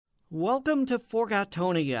Welcome to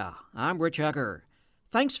Forgottonia. I'm Rich Egger.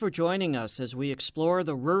 Thanks for joining us as we explore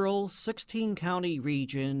the rural 16-county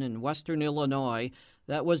region in western Illinois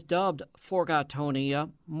that was dubbed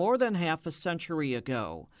Forgottonia more than half a century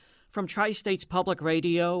ago. From Tri-States Public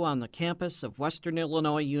Radio on the campus of Western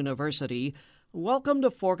Illinois University, welcome to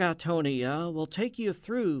Forgottonia. We'll take you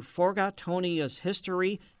through Forgottonia's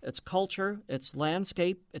history, its culture, its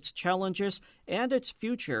landscape, its challenges, and its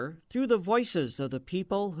future through the voices of the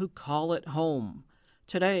people who call it home.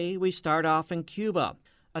 Today, we start off in Cuba,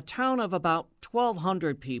 a town of about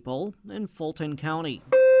 1,200 people in Fulton County.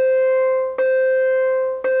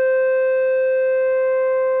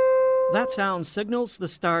 That sound signals the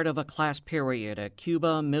start of a class period at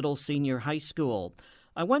Cuba Middle Senior High School.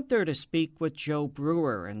 I went there to speak with Joe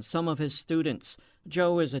Brewer and some of his students.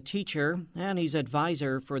 Joe is a teacher, and he's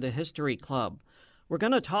advisor for the History Club. We're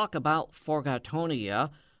going to talk about Forgottonia.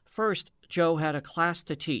 First, Joe had a class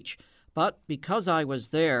to teach, but because I was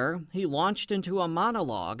there, he launched into a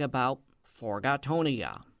monologue about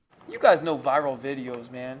Forgottonia. You guys know viral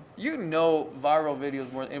videos, man. You know viral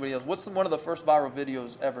videos more than anybody else. What's one of the first viral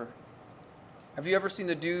videos ever? Have you ever seen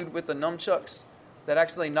the dude with the nunchucks that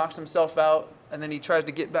actually knocks himself out and then he tries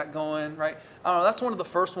to get back going, right? I don't know, that's one of the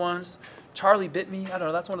first ones. Charlie bit me, I don't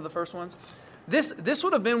know, that's one of the first ones. This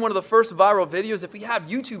would have been one of the first viral videos if we had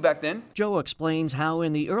YouTube back then. Joe explains how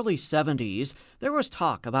in the early 70s, there was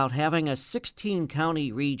talk about having a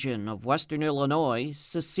 16-county region of western Illinois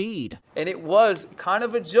secede. And it was kind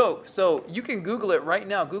of a joke. So you can Google it right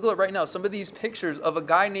now. Google it right now. Some of these pictures of a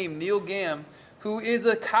guy named Neil Gam, who is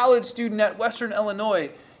a college student at Western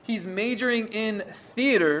Illinois. He's majoring in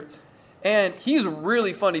theater, and he's a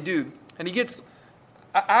really funny dude. And he gets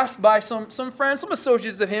asked by some friends, some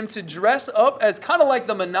associates of him, to dress up as kind of like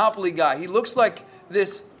the Monopoly guy. He looks like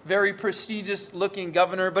this very prestigious looking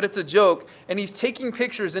governor, but it's a joke. And he's taking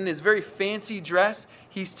pictures in his very fancy dress.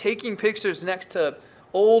 He's taking pictures next to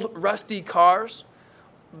old rusty cars,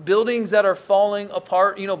 buildings that are falling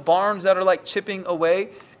apart, barns that are like chipping away.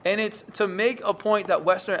 And it's to make a point that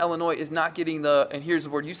Western Illinois is not getting and here's the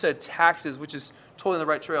word, you said taxes, which is totally on the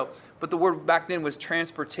right trail. But the word back then was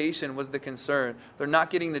transportation was the concern. They're not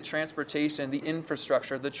getting the transportation, the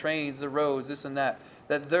infrastructure, the trains, the roads, this and that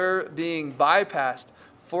they're being bypassed,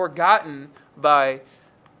 forgotten by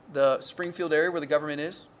the Springfield area where the government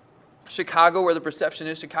is, Chicago where the perception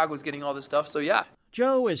is Chicago's getting all this stuff. So yeah.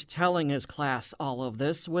 Joe is telling his class all of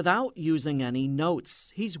this without using any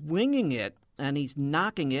notes. He's winging it, and he's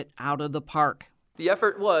knocking it out of the park. The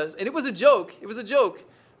effort was, and it was a joke. It was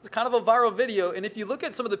kind of a viral video, and if you look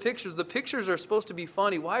at some of the pictures are supposed to be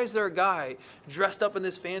funny. Why is there a guy dressed up in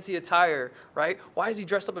this fancy attire, right? Why is he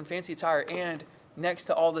dressed up in fancy attire and next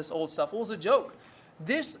to all this old stuff? Well, it was a joke.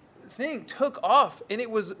 This thing took off, and it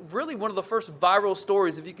was really one of the first viral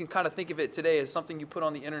stories, if you can kind of think of it today as something you put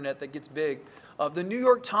on the internet that gets big. The New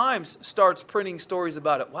York Times starts printing stories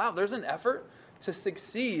about it. Wow, there's an effort to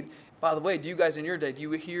succeed. By the way, do you guys in your day, do you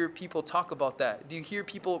hear people talk about that? Do you hear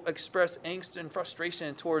people express angst and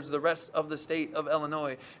frustration towards the rest of the state of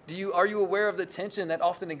Illinois? Are you aware of the tension that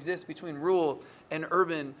often exists between rural and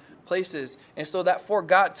urban places? And so that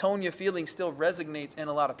Forgottonia feeling still resonates in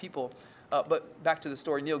a lot of people. But back to the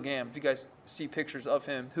story, Neil Gam, if you guys see pictures of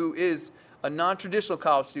him, who is a non-traditional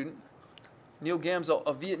college student. Neil Gam's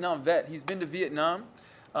a Vietnam vet. He's been to Vietnam,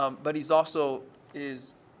 but he's also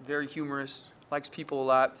is very humorous, likes people a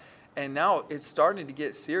lot. And now it's starting to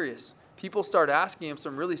get serious. People start asking him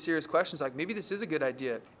some really serious questions like, maybe this is a good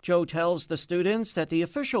idea. Joe tells the students that the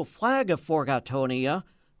official flag of Forgottonia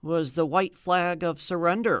was the white flag of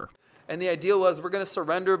surrender. And the idea was we're going to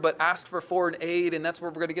surrender but ask for foreign aid, and that's where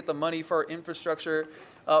we're going to get the money for our infrastructure.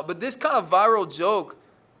 But this kind of viral joke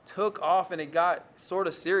took off, and it got sort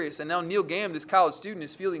of serious. And now Neil Gam, this college student,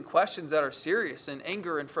 is feeling questions that are serious and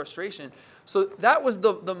anger and frustration. So that was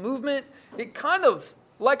the movement. It kind of,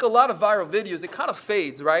 like a lot of viral videos, it kind of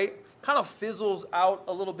fades, right? Kind of fizzles out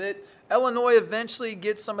a little bit. Illinois eventually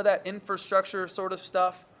gets some of that infrastructure sort of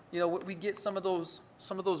stuff. We get some of those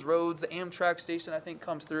roads. The Amtrak station, I think,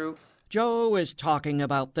 comes through. Joe is talking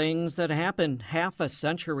about things that happened half a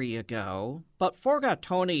century ago, but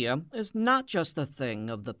Forgottonia is not just a thing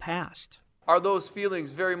of the past. Are those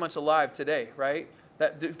feelings very much alive today, right?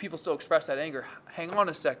 Do people still express that anger? Hang on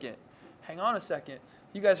a second.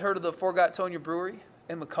 You guys heard of the Forgottonia Brewery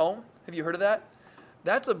in Macomb? Have you heard of that?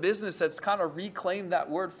 That's a business that's kind of reclaimed that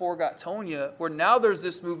word Forgottonia, where now there's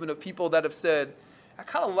this movement of people that have said, I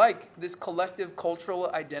kind of like this collective cultural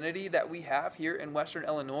identity that we have here in Western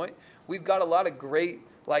Illinois. We've got a lot of great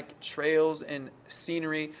trails and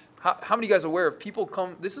scenery. How many of you guys are aware of people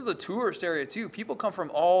come, this is a tourist area too. People come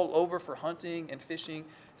from all over for hunting and fishing.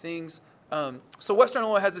 things. So Western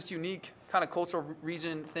Illinois has this unique kind of cultural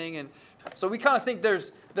region thing, and so we kind of think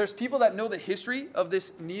there's people that know the history of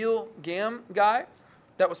this Neil Gamm guy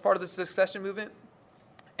that was part of the secession movement,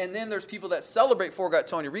 and then there's people that celebrate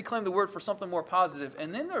Forgottonia, reclaim the word for something more positive,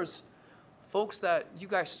 and then there's folks that you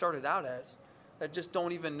guys started out as that just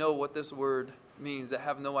don't even know what this word means, that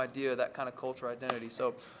have no idea that kind of cultural identity.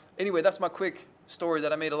 So anyway, that's my quick story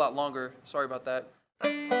that I made a lot longer. Sorry about that.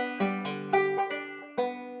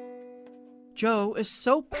 Joe is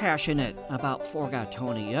so passionate about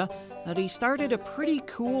Forgottonia that he started a pretty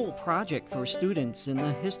cool project for students in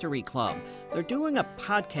the History Club. They're doing a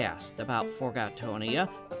podcast about Forgottonia,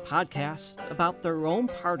 a podcast about their own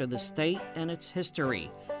part of the state and its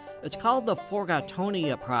history. It's called the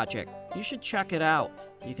Forgottonia Project. You should check it out.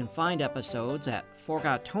 You can find episodes at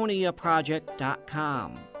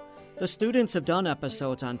forgottoniaproject.com. The students have done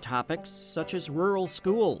episodes on topics such as rural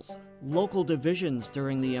schools, local divisions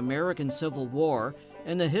during the American Civil War,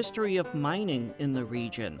 and the history of mining in the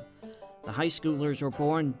region. The high schoolers were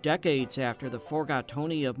born decades after the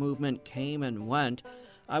Forgottonia movement came and went.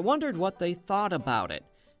 I wondered what they thought about it.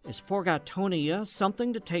 Is Forgottonia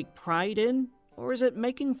something to take pride in, or is it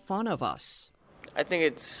making fun of us? I think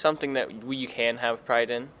it's something that we can have pride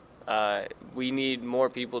in. We need more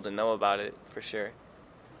people to know about it, for sure.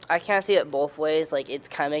 I can't see it both ways. Like, it's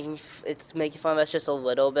kind of making fun of us just a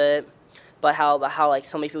little bit, but how like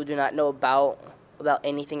so many people do not know about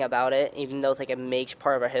anything about it, even though it's like a major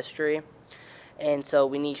part of our history. And so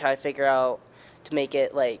we need to try to figure out to make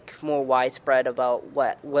it like more widespread about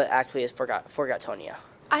what actually is Forgottonia.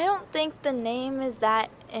 I don't think the name is that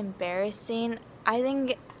embarrassing.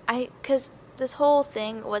 Because this whole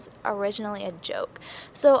thing was originally a joke.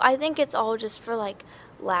 So I think it's all just for like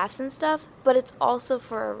laughs and stuff, but it's also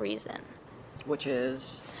for a reason. Which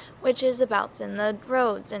is about in the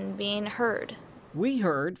roads and being heard. We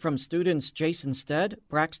heard from students Jason Stead,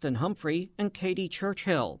 Braxton Humphrey, and Katie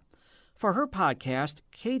Churchill. For her podcast,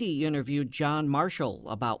 Katie interviewed John Marshall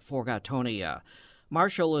about Forgottonia.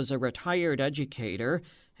 Marshall is a retired educator.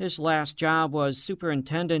 His last job was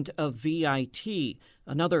superintendent of VIT,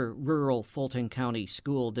 another rural Fulton County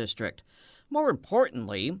school district. More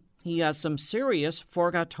importantly, he has some serious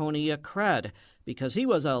Forgottonia cred because he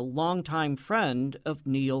was a longtime friend of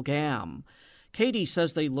Neil Gamm. Katie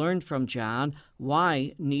says they learned from John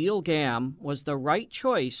why Neil Gamm was the right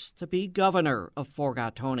choice to be governor of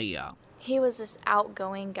Forgottonia. He was this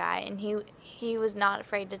outgoing guy, and he was not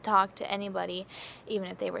afraid to talk to anybody, even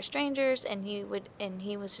if they were strangers, and he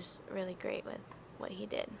was just really great with what he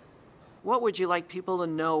did. What would you like people to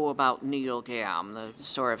know about Neil Gamm, the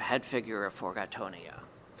sort of head figure of Forgottonia?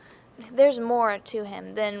 There's more to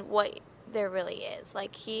him than what there really is.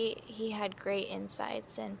 Like, he had great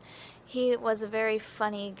insights, and he was a very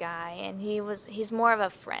funny guy, and he's more of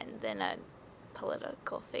a friend than a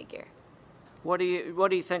political figure. What do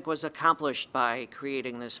you think was accomplished by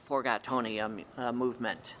creating this Forgottonia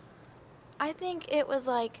movement? I think it was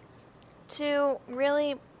like to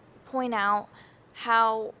really point out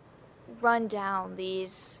how run down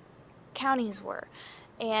these counties were,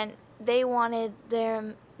 and they wanted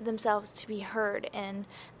themselves to be heard, and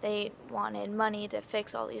they wanted money to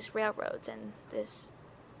fix all these railroads and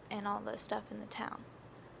all the stuff in the town.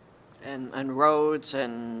 And roads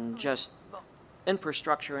and just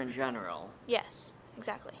infrastructure in general. Yes,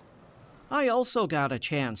 exactly. I also got a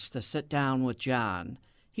chance to sit down with John.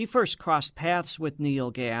 He first crossed paths with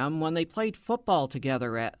Neil Gamm when they played football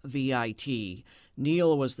together at VIT.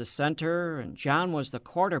 Neil was the center and John was the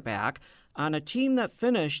quarterback on a team that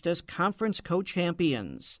finished as conference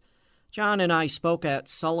co-champions. John and I spoke at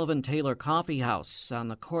Sullivan Taylor Coffee House on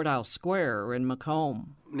the Courthouse Square in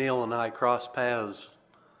Macomb. Neil and I crossed paths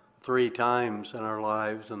 3 times in our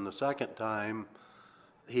lives, and the second time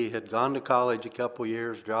he had gone to college a couple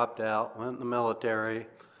years, dropped out, went in the military,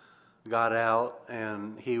 got out,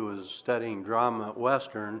 and he was studying drama at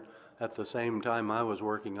Western at the same time I was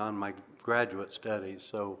working on my graduate studies.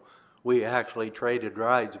 So we actually traded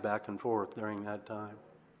rides back and forth during that time.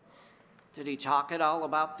 Did he talk at all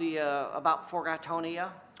about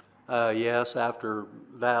Forgottonia? Yes, after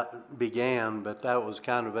that began, but that was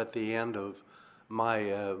kind of at the end of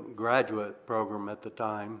my graduate program at the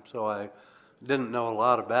time, so I didn't know a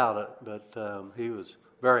lot about it, but he was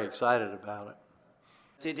very excited about it.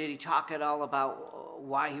 Did he talk at all about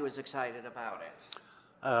why he was excited about it?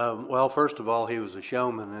 Well, first of all, he was a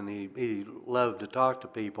showman, and he loved to talk to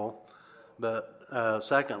people, but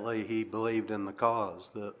secondly, he believed in the cause,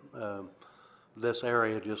 that this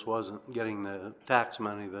area just wasn't getting the tax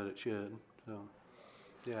money that it should. So,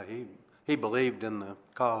 yeah, he believed in the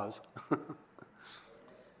cause.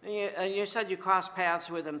 And you said you crossed paths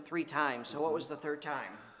with him 3 times, so what was the third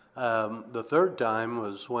time? The third time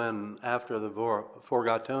was when, after the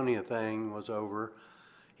Forgottonia thing was over,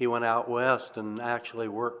 he went out west and actually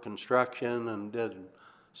worked construction and did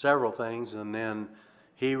several things, and then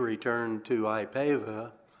he returned to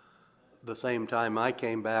IPAVA the same time I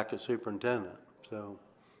came back as superintendent. So,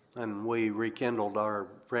 and we rekindled our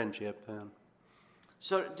friendship then.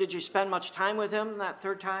 So did you spend much time with him that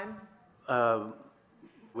third time?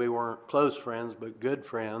 We weren't close friends, but good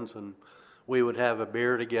friends, and we would have a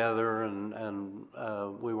beer together, and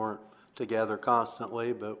we weren't together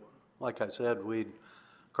constantly, but like I said, we'd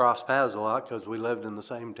cross paths a lot because we lived in the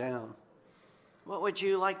same town. What would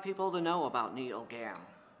you like people to know about Neil Gamm?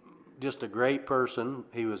 Just a great person.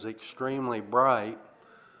 He was extremely bright,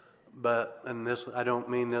 but, and this, I don't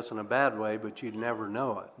mean this in a bad way, but you'd never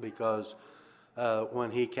know it, because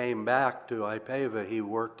when he came back to IPAVA, he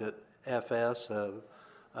worked at FS,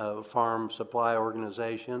 a farm supply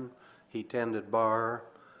organization. He tended bar.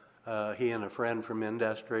 He and a friend from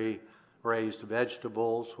industry raised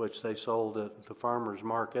vegetables, which they sold at the farmer's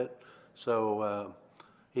market. So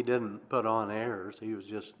he didn't put on airs. He was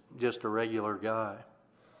just a regular guy.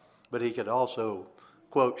 But he could also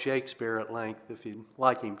quote Shakespeare at length if you'd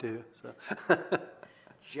like him to. So.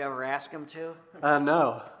 Did you ever ask him to?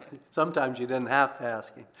 No. Sometimes you didn't have to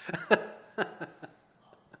ask him.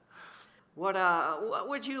 What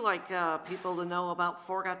would you like people to know about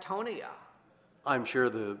Forgottonia? I'm sure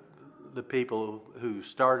the people who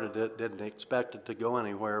started it didn't expect it to go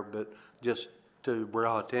anywhere, but just to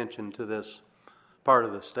draw attention to this part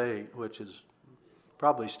of the state, which is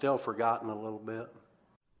probably still forgotten a little bit.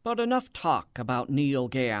 But enough talk about Neil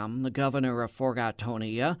Gamm, the governor of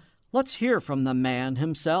Forgottonia. Let's hear from the man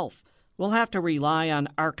himself. We'll have to rely on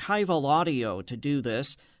archival audio to do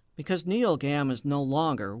this, because Neil Gamm is no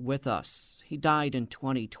longer with us. He died in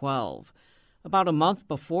 2012. About a month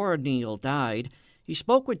before Neil died, he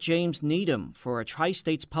spoke with James Needham for a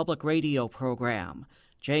Tri-States Public Radio program.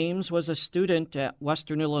 James was a student at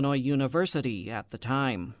Western Illinois University at the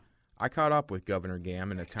time. I caught up with Governor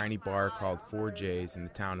Gamm in a tiny bar called 4J's in the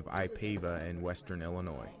town of IPAVA in Western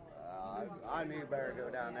Illinois. I knew you better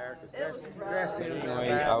go down there.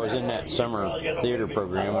 Anyway, I was in that summer theater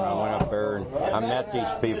program, and I went up there, and I met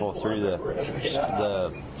these people through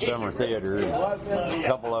the summer theater. And a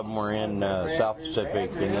couple of them were in South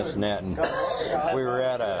Pacific and this and that, and we were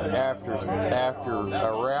at after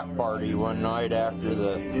a rap party one night after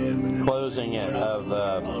the closing of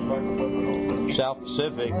South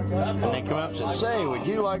Pacific, and they come up and said, "Say, would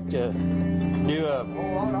you like to do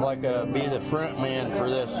be the front man for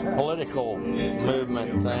this political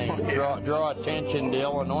movement thing, draw attention to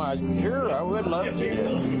Illinois?" I said, "Sure, I would love to do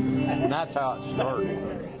it." And that's how it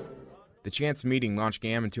started. The chance meeting launched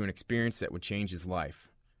Gamm into an experience that would change his life.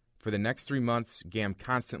 For the next 3 months, Gamm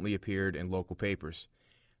constantly appeared in local papers.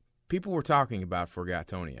 People were talking about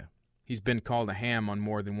Forgottonia. He's been called a ham on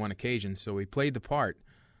more than one occasion, so he played the part.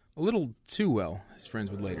 A little too well, his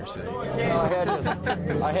friends would later say.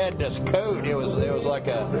 I had this coat. It was like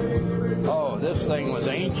this thing was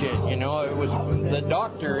ancient, you know. It was the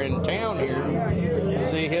doctor in town here.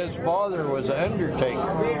 See, his father was an undertaker.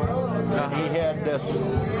 Now, he had this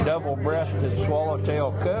double-breasted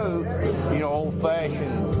swallowtail coat, you know,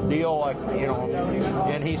 old-fashioned deal, like, you know.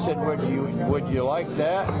 And he said, "Would you like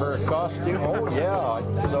that for a costume?" "Oh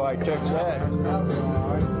yeah." So I took that.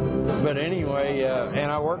 But anyway,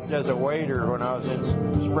 and I worked as a waiter when I was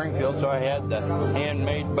in Springfield, so I had the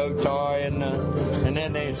handmade bow tie, and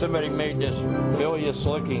then somebody made this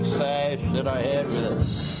bilious-looking sash that I had with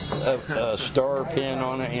a star pin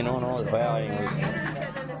on it, you know, and all the values.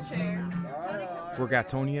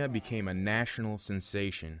 Forgottonia became a national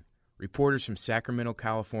sensation. Reporters from Sacramento,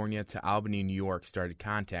 California to Albany, New York started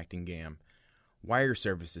contacting Gamm. Wire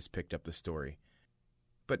services picked up the story.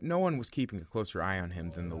 But no one was keeping a closer eye on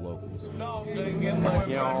him than the locals. You know,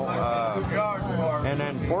 and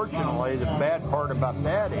unfortunately, the bad part about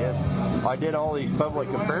that is I did all these public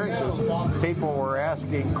appearances. People were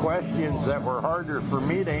asking questions that were harder for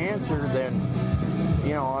me to answer than,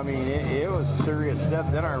 you know, I mean, it was serious stuff.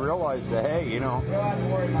 Then I realized that, hey, you know,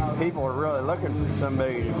 people are really looking for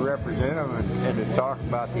somebody to represent them and to talk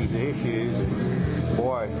about these issues. And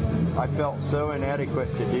boy, I felt so inadequate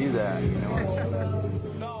to do that, you know.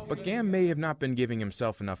 But Gamm may have not been giving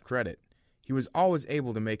himself enough credit. He was always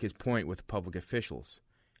able to make his point with public officials.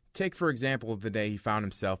 Take, for example, the day he found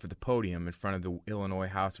himself at the podium in front of the Illinois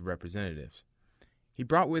House of Representatives. He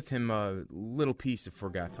brought with him a little piece of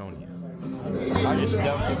Forgottonia. I just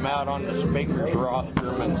dumped him out on the speaker's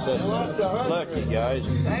rostrum and said, look, you guys,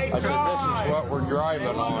 I said, this is what we're driving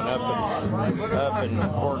on up in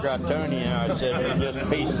Forgottonia. I said, they're just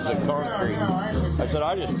pieces of concrete. I said,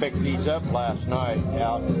 I just picked these up last night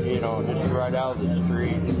out, just right out of the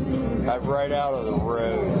street, right out of the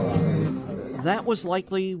road. That was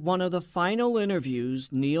likely one of the final interviews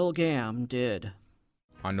Neil Gamm did.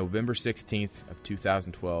 On November 16th of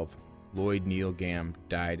 2012, Lloyd Neil Gamm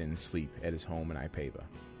died in his sleep at his home in Ipava.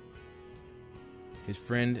 His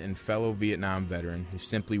friend and fellow Vietnam veteran, who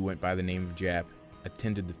simply went by the name of Jap,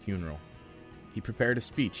 attended the funeral. He prepared a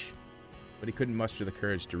speech, but he couldn't muster the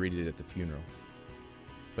courage to read it at the funeral.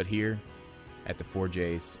 But here, at the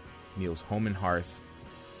 4Js, Neil's home and hearth,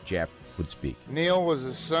 Jap would speak. Neil was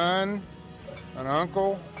a son, an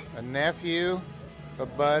uncle, a nephew, a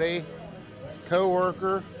buddy,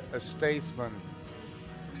 co-worker, a statesman.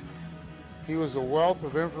 He was a wealth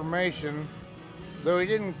of information, though he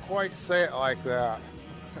didn't quite say it like that.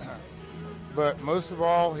 But most of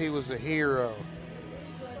all, he was a hero.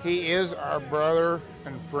 He is our brother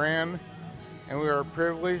and friend, and we are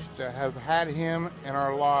privileged to have had him in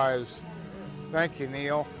our lives. Thank you,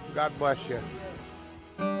 Neil. God bless you.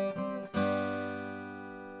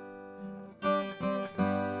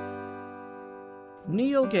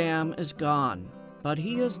 Neil Gamm is gone, but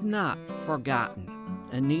he is not forgotten,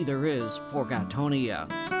 and neither is Forgottonia.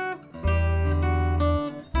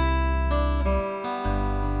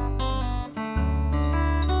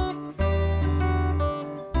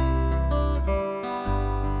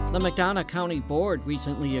 The McDonough County Board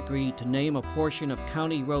recently agreed to name a portion of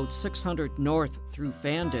County Road 600 North through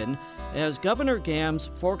Fandon as Governor Gamm's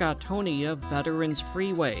Forgottonia Veterans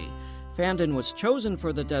Freeway. Fandon was chosen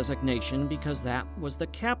for the designation because that was the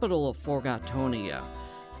capital of Forgottonia.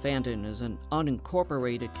 Fandon is an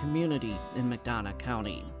unincorporated community in McDonough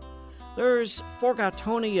County. There's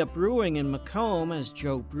Forgottonia Brewing in Macomb, as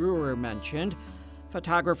Joe Brewer mentioned.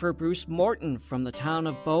 Photographer Bruce Morton from the town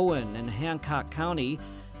of Bowen in Hancock County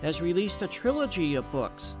has released a trilogy of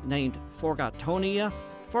books named Forgottonia,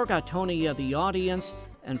 Forgottonia the Audience,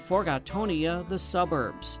 and Forgottonia the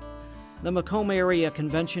Suburbs. The Macomb Area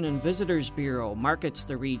Convention and Visitors Bureau markets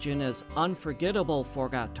the region as Unforgettable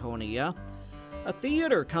Forgottonia. A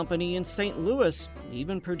theater company in St. Louis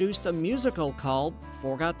even produced a musical called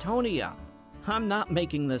Forgottonia. I'm not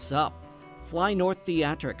making this up. Fly North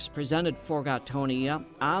Theatrics presented Forgottonia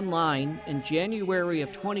online in January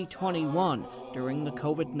of 2021 during the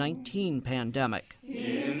COVID-19 pandemic.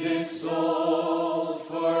 In this old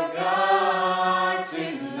forgotten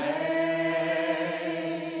land.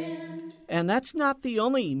 And that's not the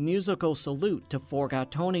only musical salute to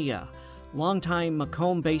Forgottonia. Longtime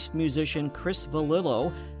Macomb-based musician Chris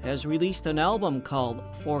Valillo has released an album called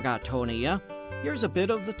Forgottonia. Here's a bit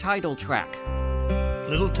of the title track.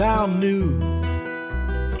 Little town news,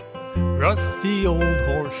 rusty old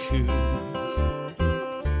horseshoes,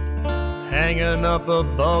 hanging up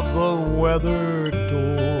above the weathered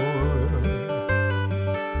door.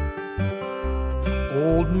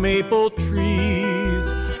 Old maple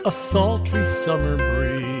trees, a sultry summer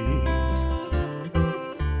breeze,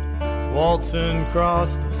 waltzing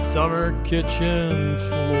across the summer kitchen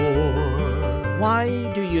floor.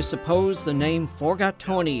 Why do you suppose the name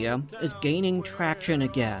Forgottonia is gaining traction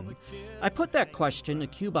again? I put that question to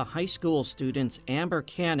Cuba High School students Amber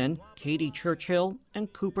Cannon, Katie Churchill,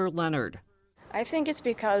 and Cooper Leonard. I think it's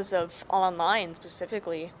because of online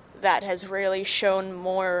specifically that has really shown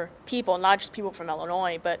more people, not just people from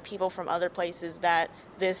Illinois, but people from other places that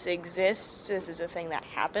this exists, this is a thing that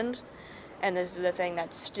happened, and this is a thing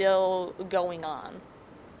that's still going on.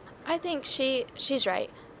 I think she's right.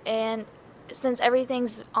 And since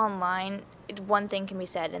everything's online, one thing can be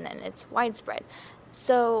said and then it's widespread.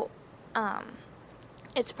 So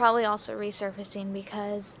it's probably also resurfacing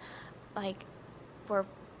because, we're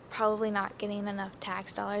probably not getting enough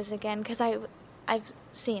tax dollars again, because I've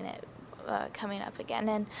seen it coming up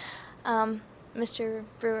again. And Mr.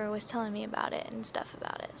 Brewer was telling me about it and stuff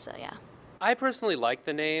about it, so yeah. I personally like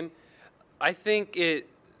the name. I think it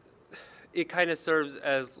kind of serves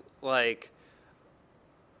as,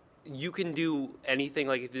 you can do anything,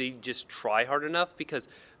 if they just try hard enough, because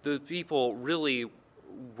the people really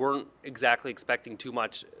weren't exactly expecting too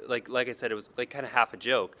much. Like I said, it was kind of half a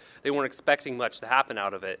joke. They weren't expecting much to happen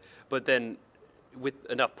out of it, but then with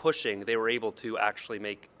enough pushing, they were able to actually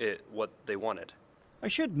make it what they wanted. I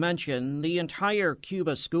should mention the entire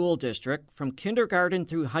Cuba school district, from kindergarten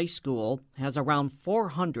through high school, has around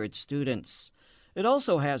 400 students. It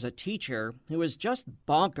also has a teacher who is just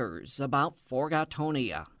bonkers about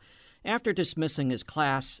Forgottonia. After dismissing his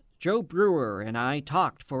class, Joe Brewer and I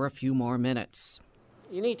talked for a few more minutes.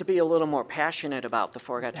 You need to be a little more passionate about the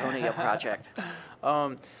Forgottonia project.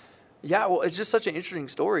 Yeah, well, it's just such an interesting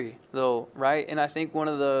story, though, right? And I think one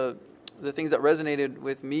of the things that resonated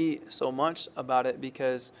with me so much about it,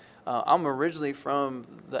 because I'm originally from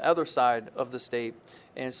the other side of the state,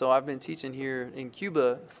 and so I've been teaching here in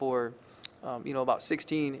Cuba for, about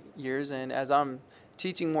 16 years. And as I'm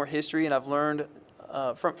teaching more history, and I've learned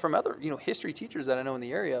from other, history teachers that I know in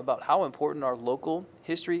the area about how important our local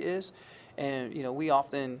history is. And we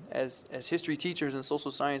often, as history teachers in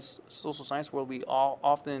social science world, we all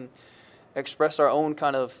often express our own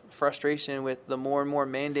kind of frustration with the more and more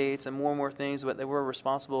mandates and more things that we're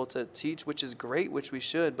responsible to teach, which is great, which we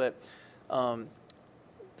should. But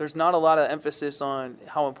there's not a lot of emphasis on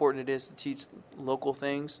how important it is to teach local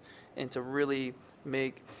things and to really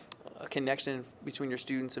make a connection between your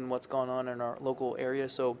students and what's going on in our local area.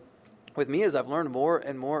 So with me, as I've learned more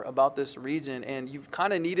and more about this region, and you've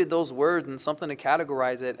kind of needed those words and something to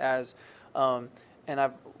categorize it as, and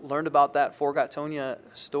I've learned about that Forgottonia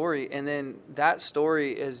story, and then that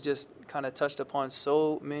story is just kind of touched upon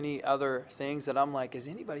so many other things that I'm like, does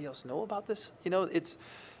anybody else know about this? It's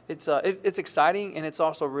exciting, and it's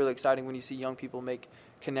also really exciting when you see young people make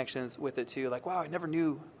connections with it too. Like, wow, I never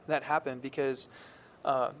knew that happened, because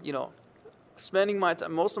spending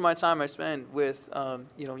most of my time I spend with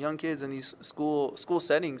young kids in these school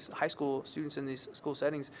settings, high school students in these school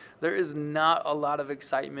settings. There is not a lot of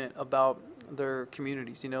excitement about their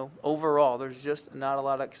communities. Overall, there's just not a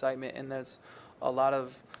lot of excitement, and there's a lot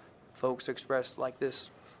of folks express like this: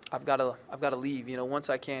 I've got to leave. Once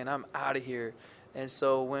I can, I'm out of here. And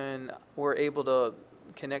so when we're able to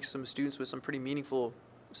connect some students with some pretty meaningful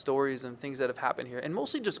stories and things that have happened here, and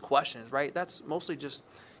mostly just questions, right? That's mostly just,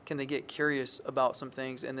 can they get curious about some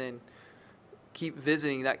things and then keep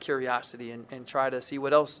visiting that curiosity and try to see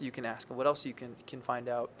what else you can ask and what else you can find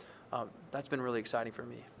out. That's been really exciting for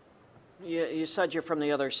me. You said you're from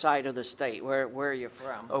the other side of the state. Where are you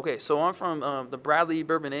from? Okay, so I'm from the Bradley,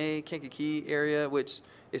 Bourbonnais, Kankakee area, which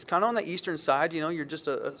is kind of on the eastern side. You're just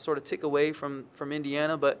a sort of tick away from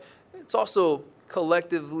Indiana, but it's also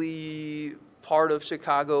collectively part of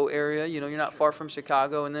Chicago area. You're not far from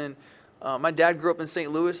Chicago. And then my dad grew up in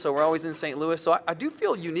St. Louis, so we're always in St. Louis. So I do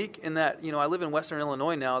feel unique in that, I live in Western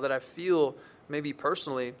Illinois now, that I feel maybe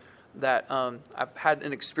personally that I've had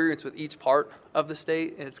an experience with each part of the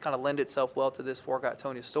state, and it's kind of lend itself well to this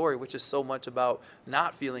Forgottonia story, which is so much about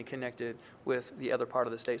not feeling connected with the other part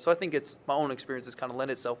of the state. So I think it's my own experience has kind of lend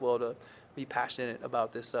itself well to be passionate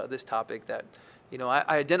about this topic that,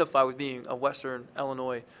 I identify with being a Western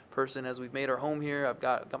Illinois person, as we've made our home here. I've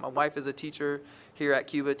got my wife as a teacher here at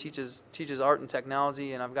Cuba, teaches art and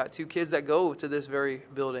technology, and I've got 2 kids that go to this very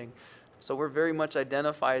building. So we're very much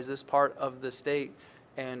identify as this part of the state,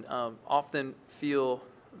 and often feel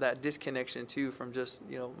that disconnection too from just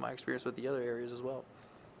my experience with the other areas as well.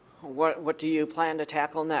 What do you plan to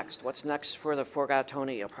tackle next? What's next for the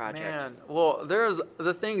Forgottonia project? Man, well, there's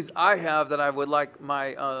the things I have that I would like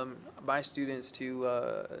my my students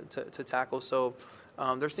to tackle. So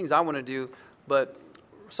there's things I want to do, but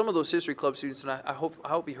some of those history club students, and I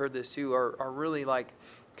hope you heard this too, are really like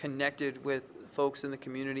connected with folks in the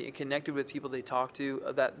community and connected with people they talk to,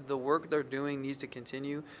 that the work they're doing needs to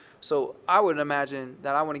continue. So I would imagine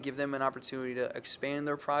that I want to give them an opportunity to expand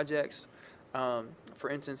their projects. For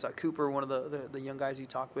instance, Cooper, one of the young guys you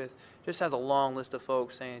talk with, just has a long list of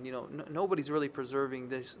folks saying, nobody's really preserving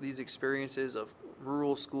these experiences of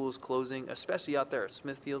rural schools closing, especially out there at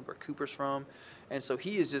Smithfield, where Cooper's from. And so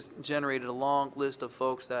he has just generated a long list of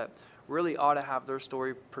folks that really ought to have their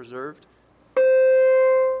story preserved.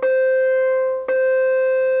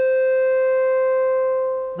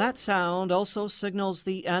 That sound also signals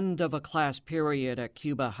the end of a class period at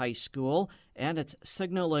Cuba High School, and it's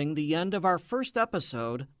signaling the end of our first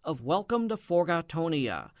episode of Welcome to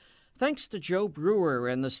Forgottonia. Thanks to Joe Brewer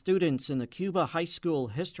and the students in the Cuba High School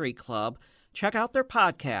History Club. Check out their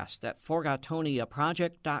podcast at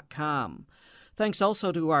forgottoniaproject.com. Thanks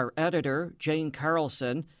also to our editor, Jane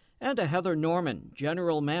Carlson, and to Heather Norman,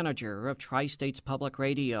 General Manager of Tri-States Public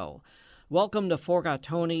Radio. Welcome to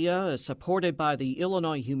Forgottonia is supported by the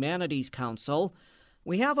Illinois Humanities Council.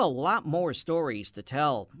 We have a lot more stories to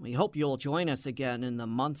tell. We hope you'll join us again in the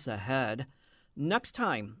months ahead. Next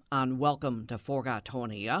time on Welcome to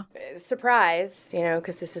Forgottonia. Surprise,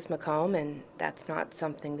 because this is Macomb, and that's not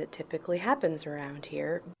something that typically happens around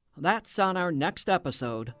here. That's on our next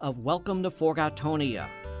episode of Welcome to Forgottonia.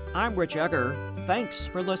 I'm Rich Egger. Thanks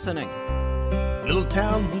for listening. Little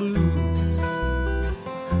town blues,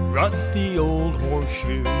 rusty old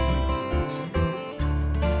horseshoes,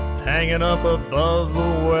 hanging up above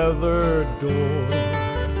the weather door.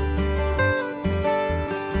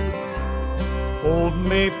 Old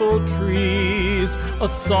maple trees, a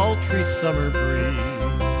sultry summer breeze,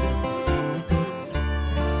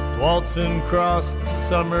 waltzing across the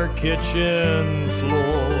summer kitchen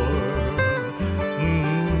floor.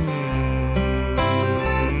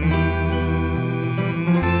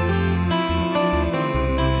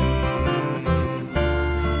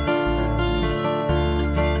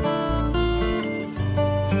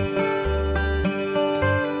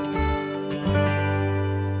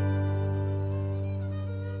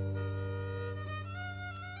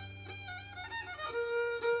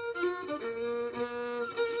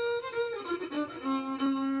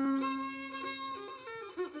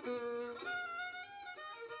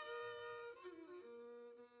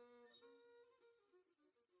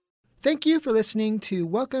 Thank you for listening to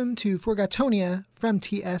Welcome to Forgottonia from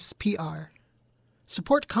TSPR.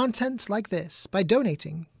 Support content like this by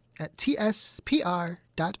donating at tspr.org.